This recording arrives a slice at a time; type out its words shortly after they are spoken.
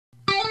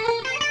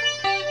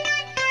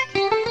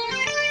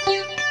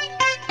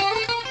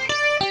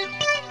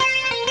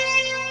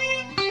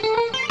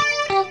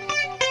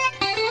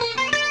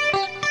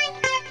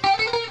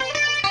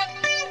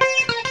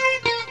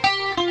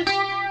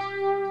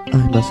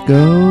must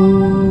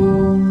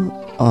go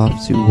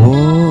off to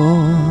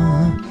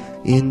war,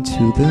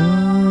 into the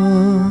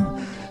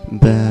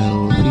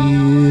battlefield.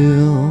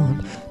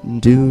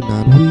 Do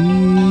not weep,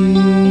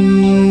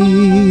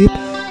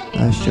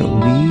 I shall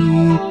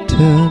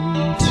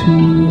return to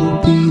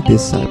thee.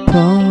 This I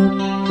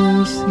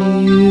promise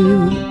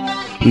you,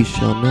 we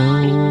shall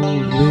know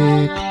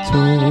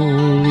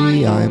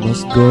victory. I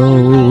must go,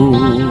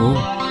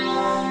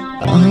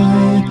 I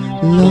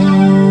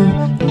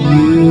love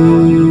you.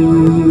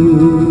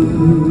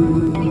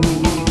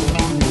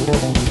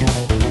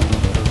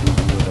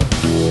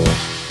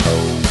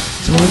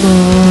 So I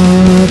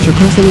march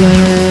across the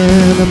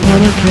land upon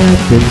our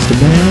captain's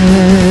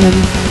demand.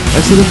 I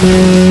see the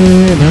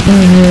men up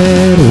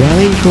ahead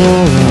rallying for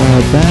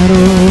our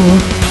battle.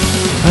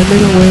 I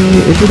make my way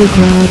into the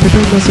crowd,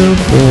 prepare myself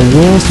for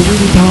war, so we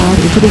depart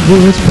into the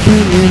woods,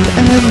 preparing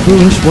an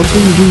ambush. Once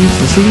we reach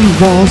the city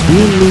walls, we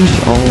unleash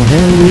all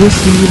hell. We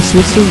receive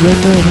swift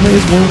surrender,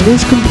 phase one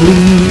is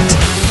complete.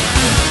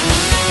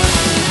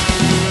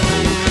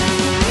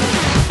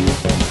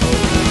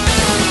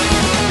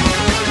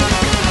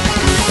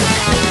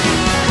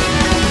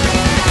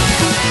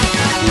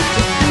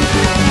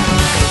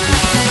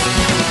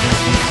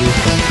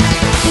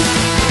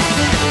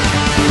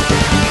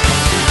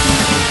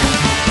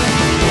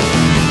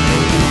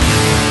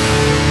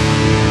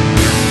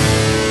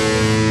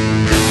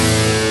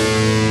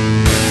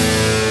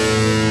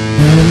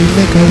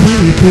 Make our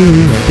way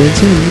through our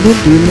dancing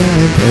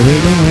wonderland,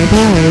 carrying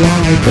our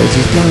life, birds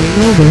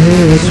flying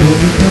overhead.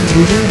 Swimming comes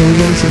we never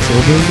racing,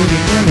 silver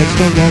living planets,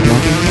 Celvaa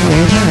walking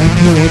our path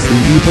towards the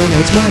evil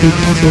odds mighty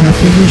castle.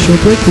 After we shall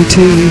break the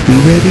teeth, we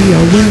ready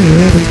our way,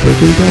 heavens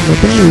breaking down the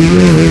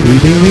barrier,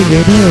 revealing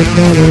your blood,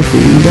 honor,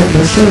 food, and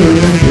the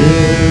surrender.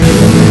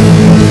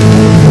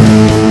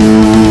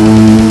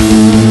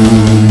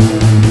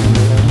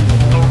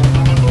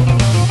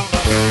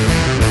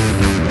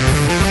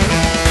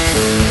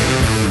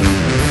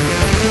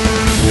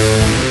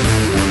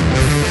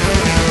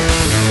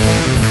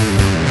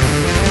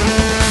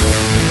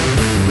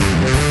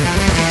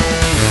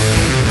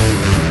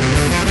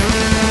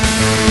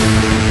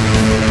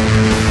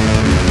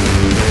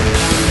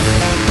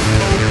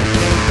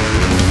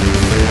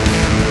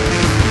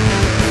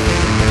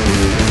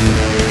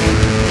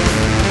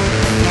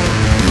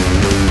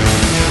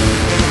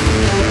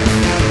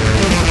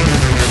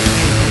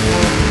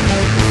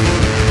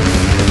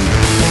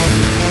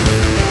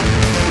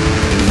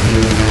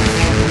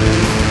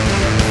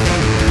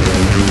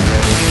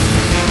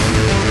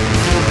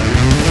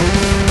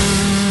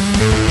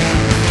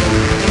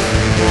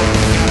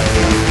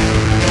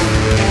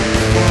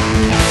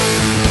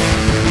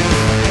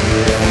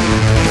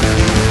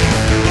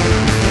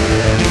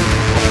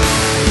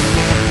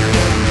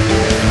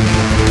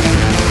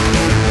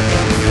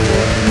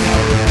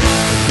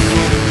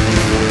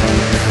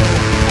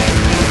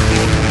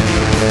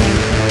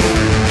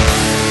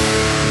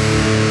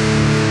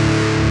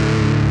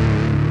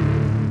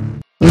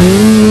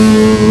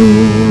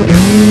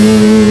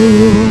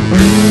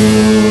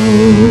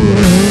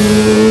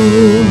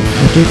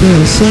 After the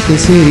second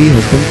city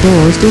has been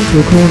forced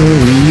into a corner,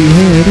 we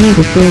head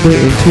ever further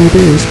into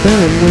this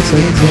barren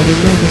wasteland. Inside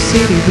another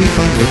city we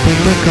find within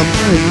the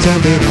confines of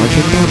a large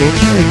and marble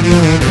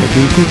canyon, and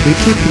we quickly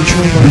take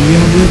control. We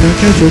are with our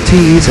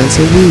casualties, and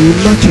so we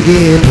march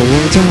again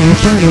towards our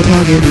final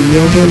target, the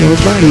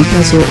Overlord's mighty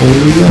castle,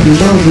 only a few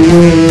miles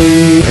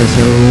away. And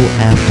so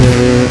after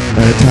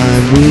a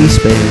time we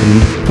spend,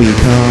 we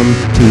come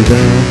to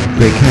the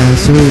great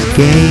castle's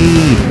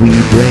gate. We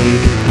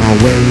break our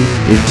way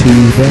into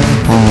the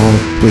hall,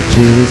 which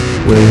is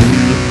where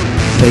we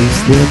face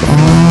them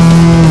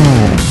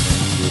all.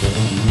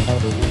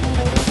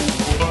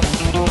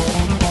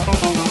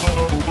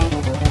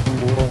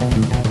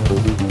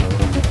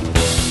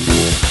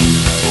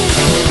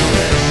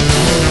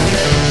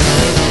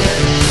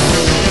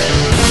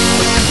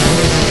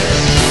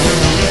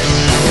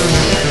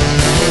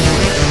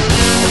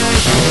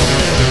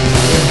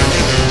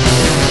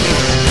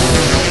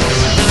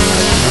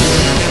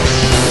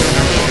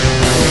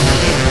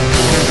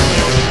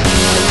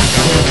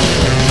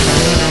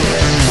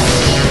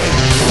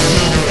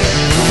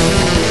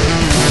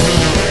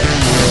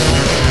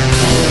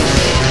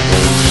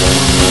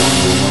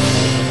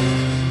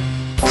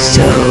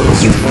 So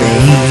you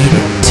made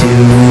it to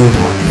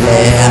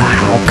there,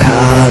 how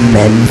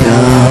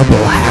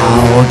commendable,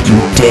 how you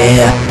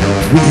dare.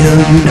 Will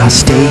you not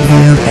stay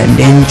here and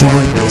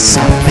enjoy this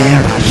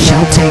affair? I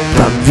shall take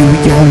from you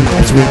your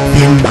lives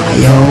within my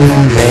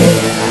own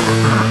lair.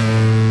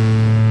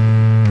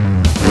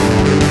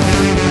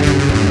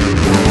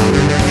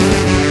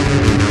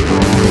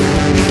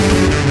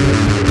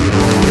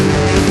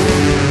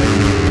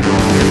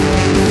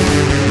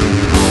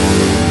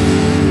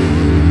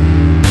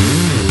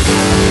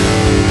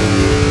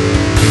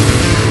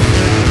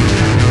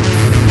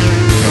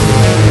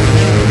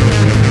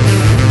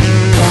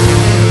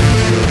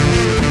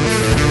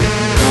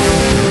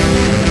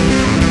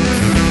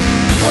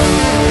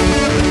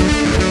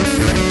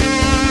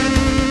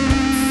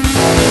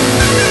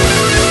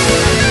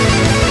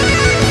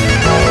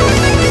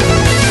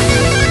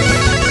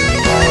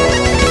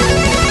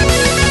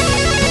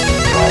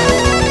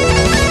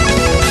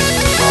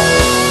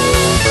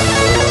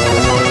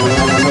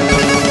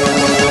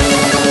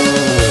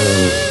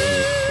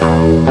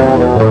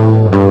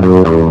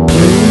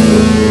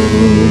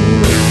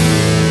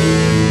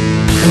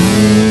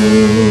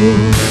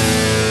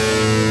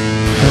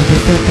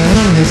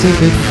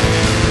 defeated,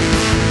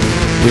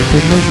 with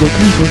no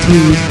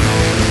casualties.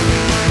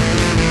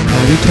 I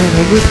return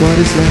home with what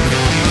is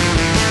left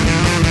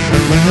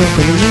of my health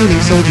and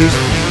remaining soldiers.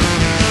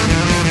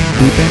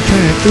 We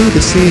backtrack through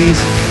the cities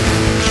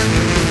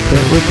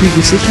that were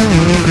previously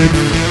conquered.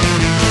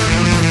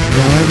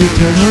 Now I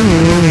return home.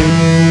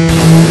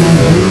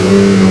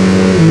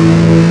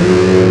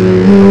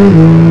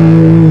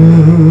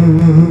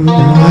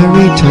 Now I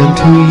return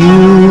to you,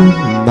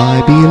 my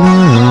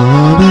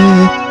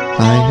beloved.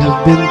 I have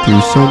been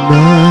through so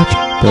much,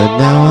 but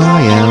now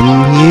I am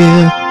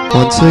here,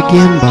 once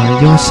again by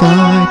your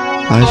side.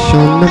 I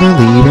shall never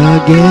leave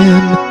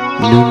again.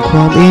 Noonคว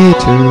าม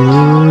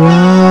eternal